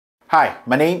Hi,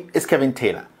 my name is Kevin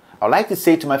Taylor. I would like to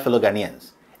say to my fellow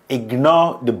Ghanaians,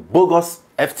 ignore the bogus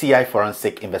FTI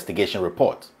forensic investigation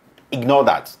report. Ignore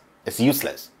that. It's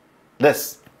useless.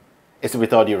 This is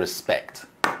with all due respect.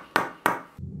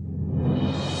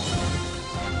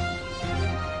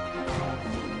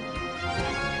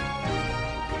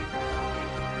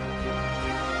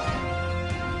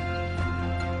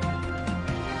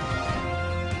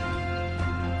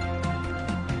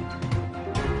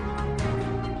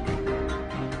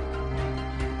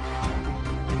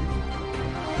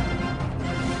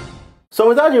 So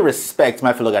with all due respect,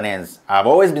 my fellow Ghanaians, I've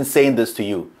always been saying this to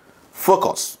you.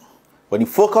 Focus. When you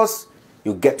focus,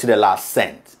 you get to the last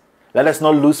cent. Let us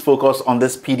not lose focus on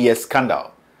this PDS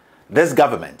scandal. This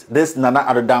government, this Nana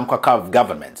Addo Dankwa Akufo-Addo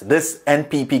government, this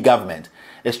NPP government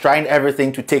is trying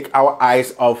everything to take our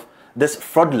eyes off this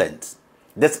fraudulent,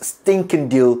 this stinking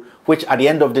deal, which at the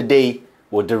end of the day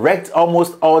will direct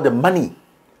almost all the money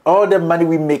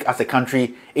we make as a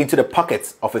country into the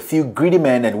pockets of a few greedy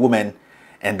men and women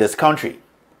in this country.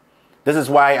 This is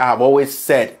why I have always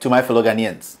said to my fellow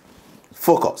Ghanaians,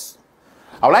 focus.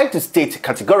 I would like to state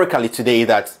categorically today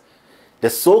that the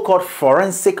so-called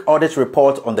forensic audit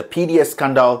report on the PDS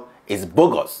scandal is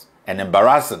bogus and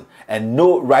embarrassing, and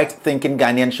no right-thinking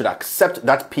Ghanaian should accept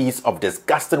that piece of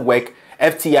disgusting work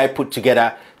FTI put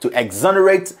together to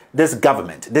exonerate this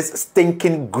government, this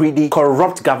stinking, greedy,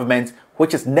 corrupt government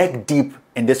which is neck deep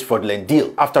in this fraudulent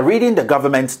deal. After reading the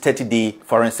government's 30-day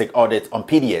forensic audit on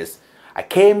PDS, I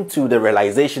came to the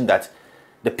realization that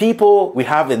the people we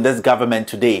have in this government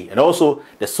today, and also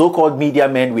the so-called media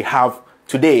men we have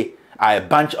today, are a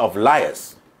bunch of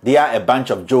liars. They are a bunch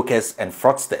of jokers and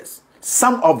fraudsters.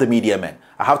 Some of the media men,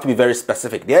 I have to be very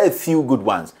specific, there are a few good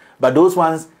ones, but those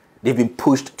ones, they've been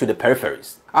pushed to the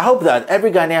peripheries. I hope that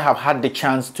every Ghanaian have had the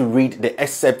chance to read the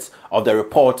excerpts of the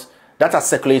report that are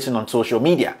circulating on social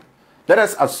media. Let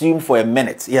us assume for a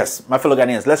minute, yes, my fellow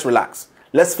Ghanaians, let's relax,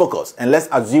 let's focus, and let's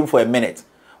assume for a minute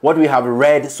what we have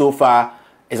read so far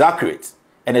is accurate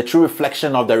and a true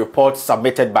reflection of the report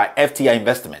submitted by FTI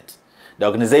Investment, the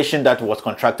organization that was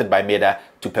contracted by MEDA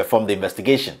to perform the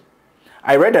investigation.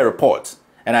 I read the report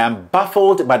and I am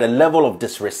baffled by the level of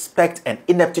disrespect and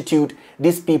ineptitude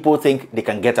these people think they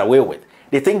can get away with.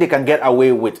 They think they can get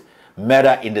away with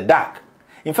murder in the dark.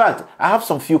 In fact, I have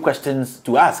some few questions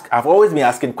to ask. I've always been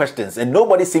asking questions and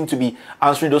nobody seems to be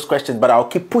answering those questions, but I'll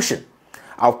keep pushing.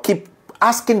 I'll keep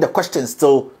asking the questions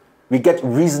till we get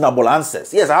reasonable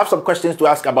answers. Yes, I have some questions to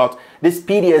ask about this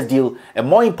PDS deal and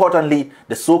more importantly,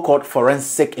 the so-called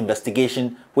forensic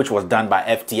investigation which was done by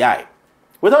FTI.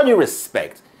 With all due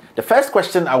respect, the first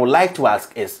question I would like to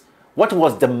ask is, what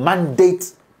was the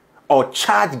mandate or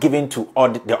charge given to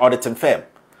the auditing firm?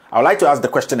 I would like to ask the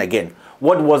question again.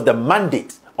 What was the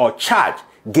mandate or charge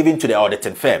given to the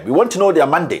auditing firm? We want to know their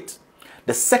mandate.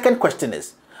 The second question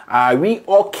is, are we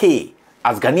okay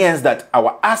as Ghanaians that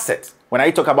our assets, when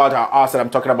I talk about our asset,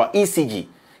 I'm talking about ECG.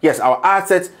 Yes, our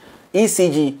assets,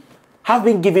 ECG, have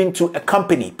been given to a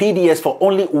company, PDS, for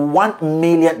only $1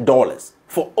 million.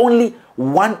 For only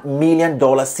 $1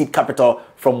 million seed capital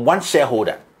from one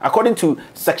shareholder. According to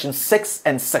Section 6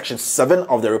 and Section 7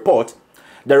 of the report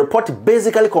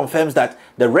basically confirms that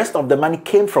the rest of the money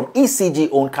came from ECG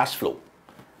own cash flow.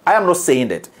 I am not saying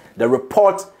that. The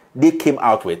report they came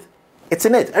out with, it's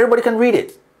in it. Everybody can read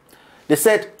it. They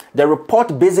said the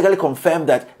report basically confirmed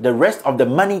that the rest of the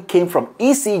money came from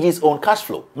ECG's own cash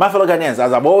flow. My fellow Ghanaians,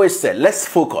 as I've always said, let's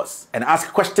focus and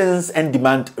ask questions and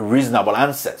demand reasonable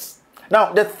answers.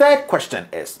 Now, the third question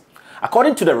is,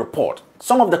 according to the report,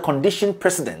 some of the condition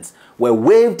precedents were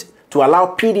waived to allow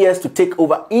PDS to take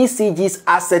over ECG's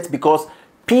assets because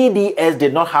PDS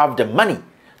did not have the money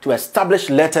to establish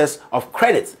letters of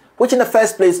credit, which in the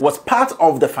first place was part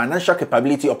of the financial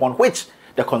capability upon which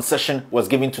the concession was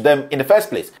given to them in the first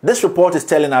place. This report is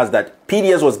telling us that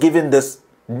PDS was given this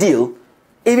deal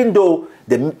even though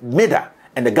the MEDA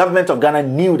and the government of Ghana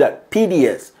knew that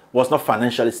PDS was not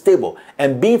financially stable,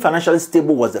 and being financially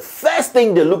stable was the first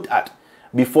thing they looked at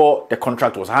before the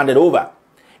contract was handed over.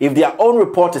 If their own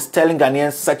report is telling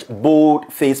Ghanaians such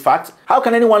bold-faced facts, how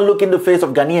can anyone look in the face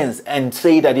of Ghanaians and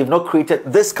say that they've not created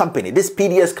this company, this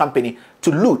PDS company,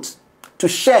 to loot, to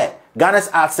share Ghana's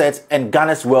assets and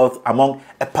Ghana's wealth among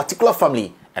a particular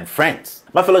family and friends?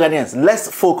 My fellow Ghanaians, let's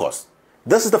focus.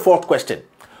 This is the fourth question.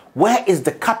 Where is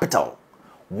the capital?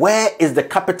 Where is the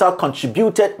capital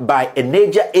contributed by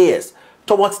Eneja AS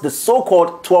towards the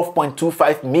so-called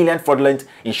 12.25 million fraudulent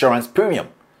insurance premium?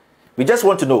 We just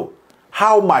want to know,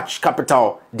 how much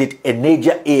capital did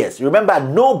Eneja AS? Remember,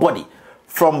 nobody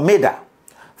from MEDA,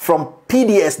 from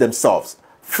PDS themselves,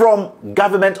 from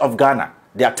Government of Ghana,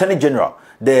 the Attorney General,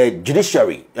 the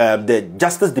judiciary, the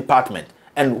Justice Department,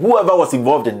 and whoever was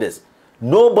involved in this,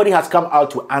 nobody has come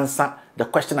out to answer the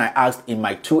question I asked in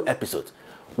my 2 episodes.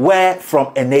 Where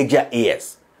from Anaja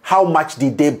AS? How much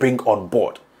did they bring on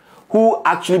board? Who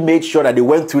actually made sure that they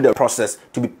went through the process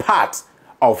to be part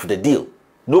of the deal?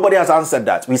 Nobody has answered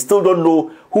that. We still don't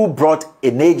know who brought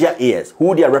Anaja AS,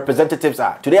 who their representatives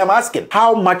are. Today I'm asking,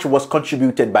 how much was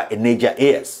contributed by Anaja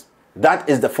AS? That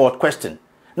is the 4th question.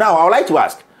 Now, I would like to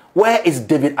ask, where is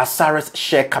David Assare's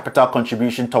share capital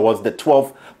contribution towards the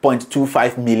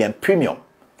 12.25 million premium?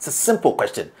 It's a simple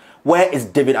question. Where is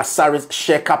David Assare's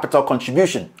share capital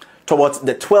contribution towards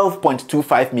the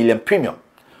 12.25 million premium?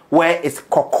 Where is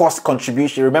Koko's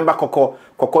contribution? Remember Koko?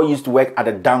 Koko used to work at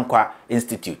the Dankwa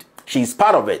Institute. She's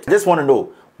part of it. I just want to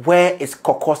know, where is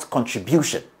Koko's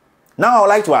contribution? Now I would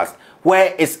like to ask,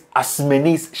 where is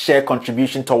Asmeni's share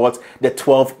contribution towards the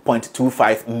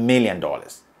 $12.25 million?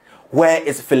 Where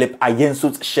is Philip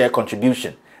Ayensu's share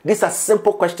contribution? These are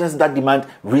simple questions that demand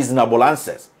reasonable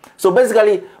answers. So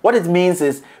basically, what it means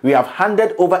is we have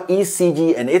handed over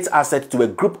ECG and its assets to a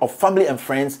group of family and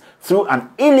friends through an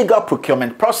illegal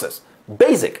procurement process.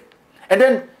 Basic. And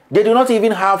then they do not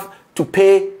even have to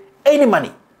pay any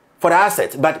money for the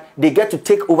assets, but they get to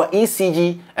take over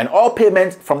ECG, and all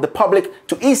payments from the public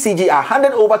to ECG are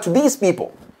handed over to these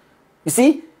people. You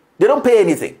see, they don't pay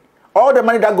anything. All the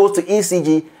money that goes to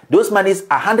ECG, those monies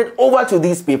are handed over to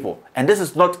these people. And this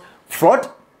is not fraud.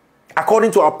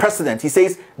 According to our president, he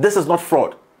says this is not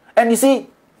fraud. And you see,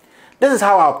 this is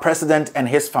how our president and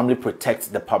his family protects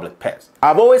the public purse.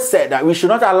 I've always said that we should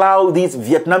not allow these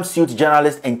Vietnam suit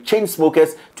journalists and chain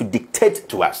smokers to dictate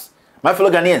to us. My fellow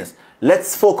Ghanaians,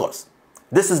 let's focus.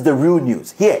 This is the real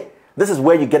news. Here, this is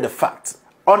where you get the facts,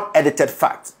 unedited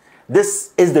facts.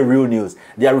 This is the real news.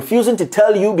 They are refusing to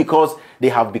tell you because they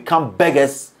have become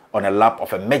beggars on a lap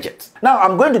of a midget. Now,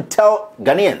 I'm going to tell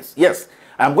Ghanaians, yes,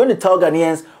 I'm going to tell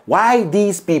Ghanaians why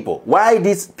these people, why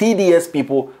these PDS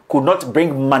people could not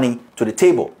bring money to the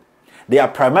table. They are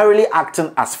primarily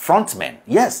acting as frontmen.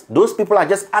 Yes, those people are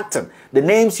just acting. The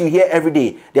names you hear every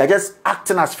day, they are just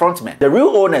acting as frontmen. The real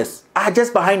owners are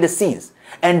just behind the scenes.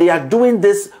 And they are doing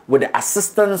this with the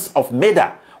assistance of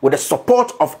MEDA, with the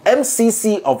support of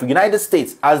MCC of the United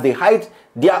States as they hide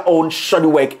their own shoddy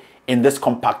work in this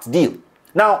compact deal.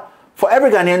 Now, for every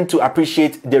Ghanaian to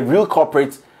appreciate the real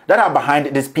corporates that are behind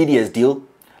this PDS deal,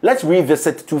 let's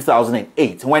revisit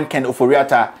 2008 when Ken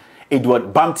Ofori-Atta,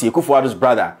 Edward Bamti, Akufo-Addo's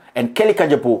brother, and Kelly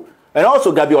Kajepo, and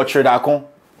also Gabby Otchere Darko,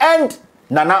 and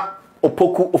Nana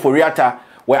Opoku Ofori-Atta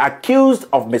were accused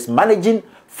of mismanaging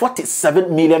 $47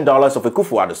 million of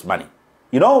Akufo-Addo's money.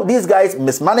 You know, these guys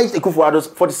mismanaged Akufo-Addo's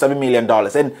 $47 million,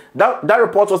 and that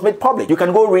report was made public. You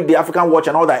can go read the African Watch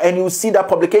and all that, and you see that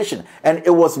publication, and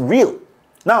it was real.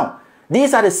 Now,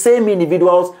 these are the same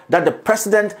individuals that the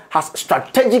president has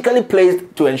strategically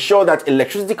placed to ensure that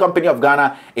Electricity Company of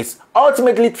Ghana is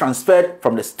ultimately transferred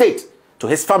from the state to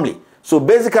his family. So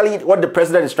basically, what the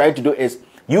president is trying to do is,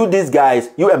 you these guys,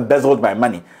 you embezzled my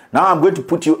money. Now I'm going to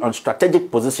put you on strategic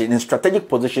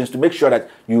positions to make sure that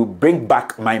you bring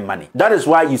back my money. That is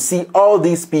why you see all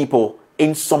these people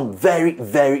in some very,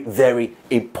 very, very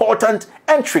important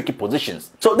and tricky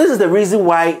positions. So this is the reason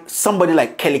why somebody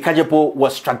like Kelly Kajepo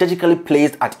was strategically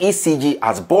placed at ECG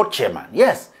as board chairman.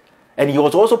 Yes. And he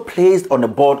was also placed on the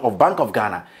board of Bank of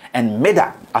Ghana and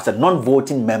MEDA as a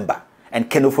non-voting member. And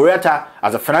Ken Ofori-Atta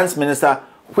as a finance minister,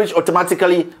 which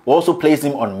automatically also placed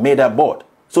him on MEDA board.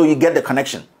 So you get the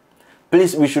connection.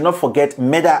 Please, we should not forget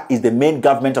MEDA is the main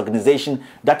government organization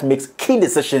that makes key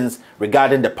decisions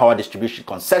regarding the power distribution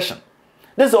concession.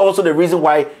 This is also the reason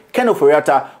why Ken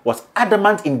Ofori-Atta was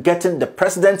adamant in getting the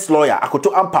president's lawyer,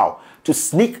 Akoto Ampao, to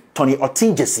sneak Tony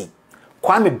Otinjesi,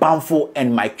 Kwame Bamfo,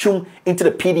 and Mike Chum into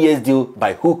the PDS deal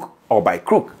by hook or by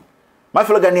crook. My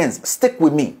fellow Ghanaians, stick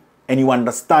with me and you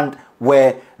understand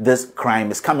where this crime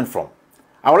is coming from.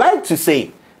 I would like to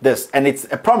say this, and it's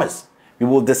a promise. We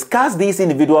will discuss these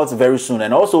individuals very soon,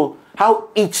 and also how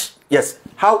each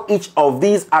of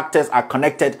these actors are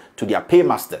connected to their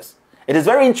paymasters. It is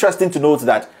very interesting to note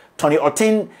that Tony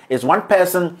Otin is one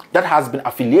person that has been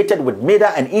affiliated with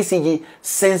MEDA and ECG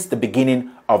since the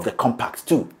beginning of the Compact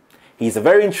 2. He is a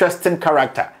very interesting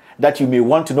character that you may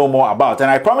want to know more about, and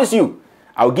I promise you,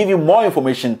 I will give you more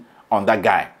information on that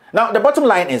guy. Now, the bottom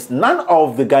line is none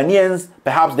of the Ghanaians,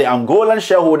 perhaps the Angolan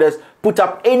shareholders, put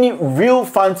up any real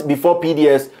funds before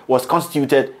PDS was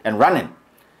constituted and running.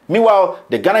 Meanwhile,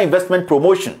 the Ghana Investment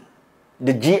Promotion,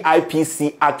 the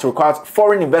GIPC Act, requires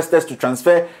foreign investors to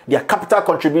transfer their capital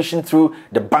contribution through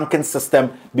the banking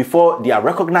system before they are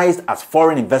recognized as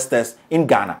foreign investors in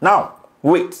Ghana. Now,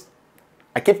 wait.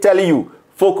 I keep telling you,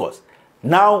 focus.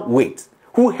 Now, wait.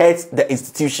 who heads the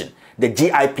institution, the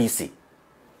GIPC.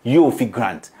 Ofori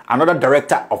Grant, another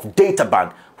director of Data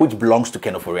Bank, which belongs to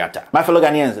Ofori-Atta. My fellow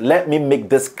Ghanaians, let me make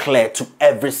this clear to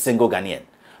every single Ghanaian.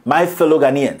 My fellow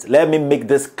Ghanaians, let me make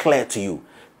this clear to you.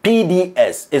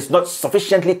 PDS is not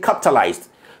sufficiently capitalized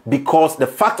because the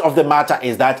fact of the matter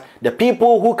is that the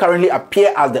people who currently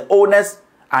appear as the owners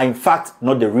are in fact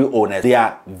not the real owners. They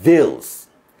are veils.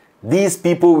 These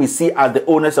people we see as the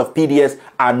owners of PDS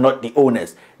are not the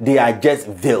owners. They are just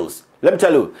veils. Let me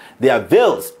tell you, they are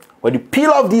veils. When you peel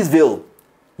off these veils,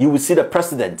 you will see the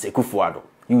president, Akufo-Addo.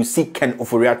 You will see Ken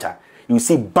Ofori-Atta. You will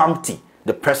see Bumpty,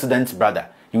 the president's brother.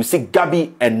 You will see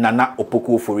Gabby and Nana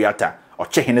Ofori-Atta,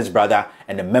 Ochehene's brother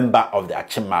and a member of the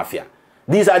Akyem Mafia.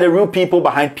 These are the real people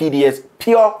behind PDS,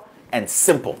 pure and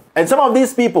simple. And some of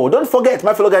these people, don't forget,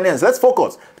 my fellow Ghanaians, let's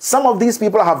focus. Some of these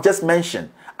people I have just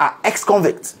mentioned are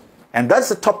ex-convicts. And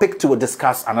that's a topic to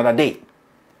discuss another day.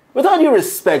 With all due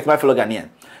respect, my fellow Ghanaian,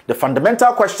 the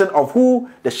fundamental question of who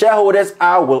the shareholders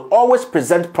are will always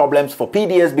present problems for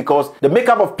PDS because the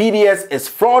makeup of PDS is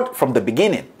fraud from the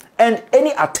beginning. And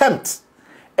any attempt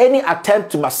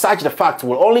to massage the fact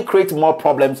will only create more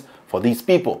problems for these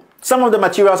people. Some of the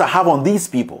materials I have on these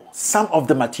people, some of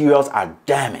the materials are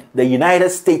damning. The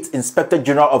United States Inspector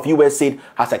General of USAID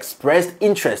has expressed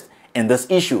interest in this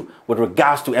issue with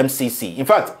regards to MCC. In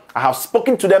fact, I have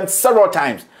spoken to them several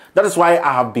times. That is why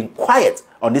I have been quiet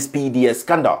on this PDS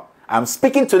scandal. I'm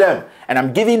speaking to them and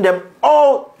I'm giving them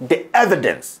all the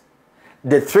evidence.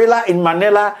 The thriller in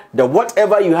Manila, the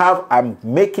whatever you have, I'm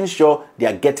making sure they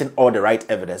are getting all the right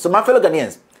evidence. So my fellow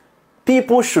Ghanaians,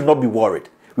 people should not be worried.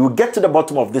 We will get to the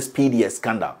bottom of this PDS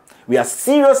scandal. We are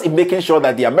serious in making sure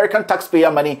that the American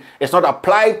taxpayer money is not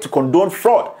applied to condone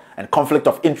fraud and conflict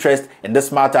of interest in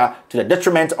this matter to the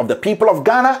detriment of the people of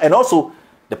Ghana and also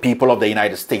the people of the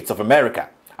United States of America.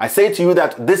 I say to you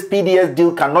that this PDS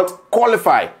deal cannot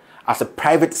qualify as a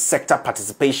private sector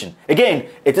participation. Again,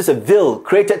 it is a veil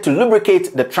created to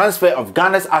lubricate the transfer of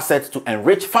Ghana's assets to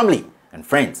enrich family and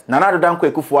friends. Nana Addo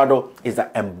Dankwa Akufo-Addo is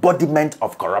the embodiment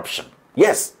of corruption.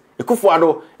 Yes,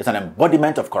 Akufo-Addo is an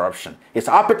embodiment of corruption. His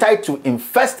appetite to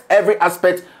infest every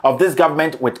aspect of this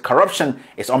government with corruption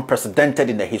is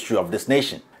unprecedented in the history of this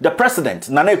nation. The president,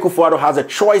 Nana Akufo-Addo, has a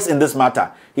choice in this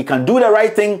matter. He can do the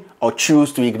right thing or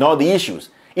choose to ignore the issues.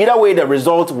 Either way, the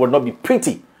result will not be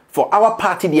pretty for our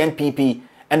party, the NPP,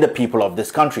 and the people of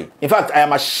this country. In fact, I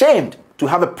am ashamed to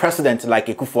have a president like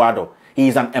Akufo-Addo. He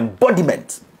is an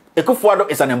embodiment.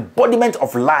 Akufo-Addo is an embodiment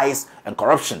of lies and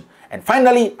corruption. And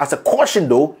finally, as a caution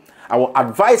though, I will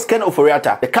advise Ken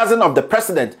Ofori-Atta, the cousin of the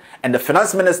president and the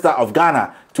finance minister of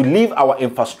Ghana, to leave our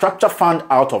infrastructure fund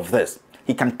out of this.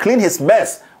 He can clean his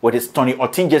mess with his Tony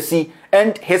Otinjesi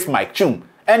and his Mike Chum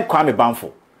and Kwame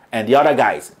Bamfo and the other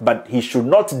guys, but he should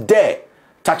not dare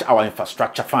touch our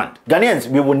infrastructure fund. Ghanaians,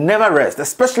 we will never rest,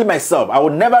 especially myself. I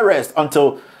will never rest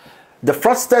until the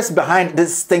fraudsters behind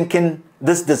this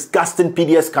disgusting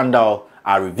PDS scandal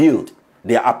are revealed.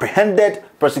 They are apprehended,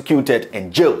 prosecuted,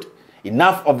 and jailed.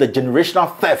 Enough of the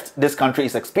generational theft this country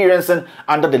is experiencing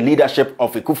under the leadership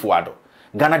of Akufo-Addo.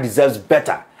 Ghana deserves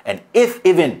better, and if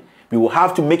even, we will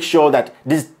have to make sure that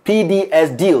this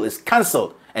PDS deal is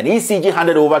cancelled and ECG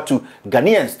handed over to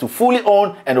Ghanaians to fully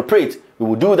own and operate. We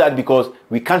will do that because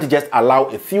we can't just allow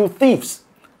a few thieves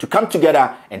to come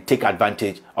together and take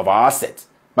advantage of our assets.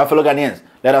 My fellow Ghanaians,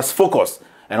 let us focus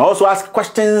and also ask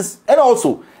questions and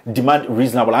also demand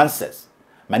reasonable answers.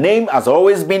 My name has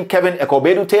always been Kevin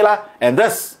Ekobedu Taylor, and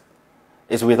this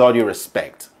is With All Due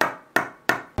Respect.